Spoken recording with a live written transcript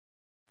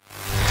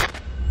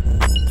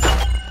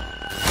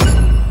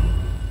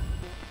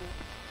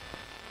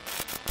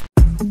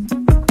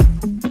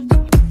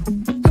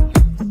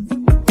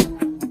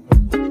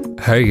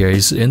Hi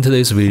guys, in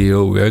today's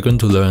video we are going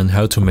to learn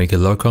how to make a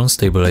lock-on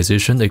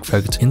stabilization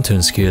effect in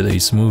turn-scale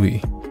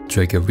AceMovi.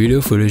 Drag your video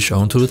footage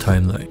onto the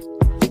timeline,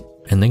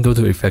 and then go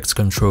to Effects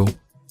Control,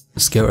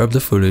 scale up the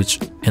footage,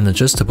 and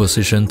adjust the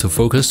position to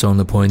focus on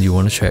the point you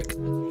want to check.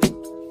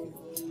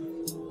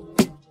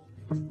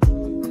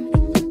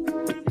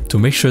 To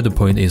make sure the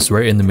point is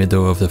right in the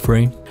middle of the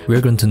frame, we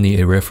are going to need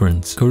a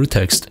reference. Go to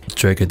Text,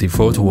 drag a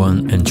default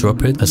one and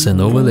drop it as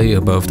an overlay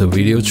above the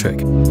video track.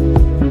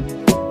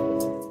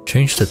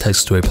 Change the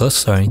text to a plus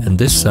sign, and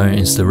this sign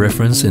is the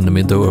reference in the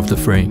middle of the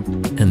frame.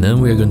 And then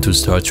we are going to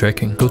start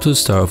tracking. Go to the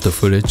start of the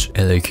footage,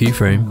 add a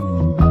keyframe,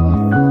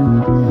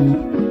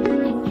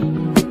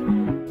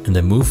 and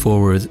then move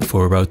forward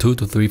for about 2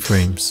 to 3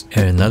 frames.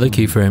 Add another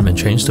keyframe and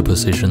change the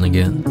position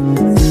again.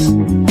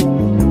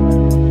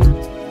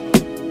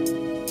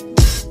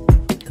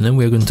 And then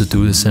we are going to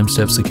do the same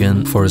steps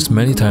again for as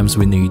many times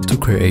we need to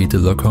create the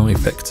lock-on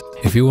effect.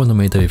 If you want to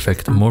make the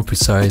effect more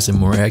precise and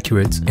more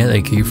accurate, add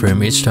a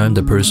keyframe each time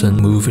the person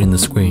moves in the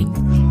screen.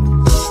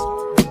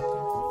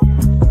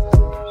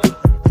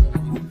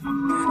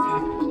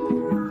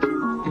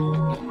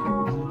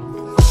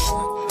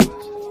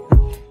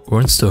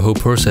 Once the whole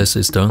process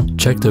is done,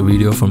 check the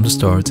video from the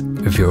start.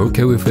 If you're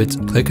okay with it,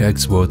 click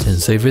export and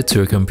save it to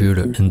your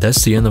computer. And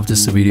that's the end of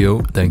this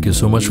video. Thank you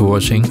so much for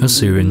watching. I'll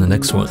see you in the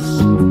next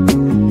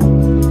one.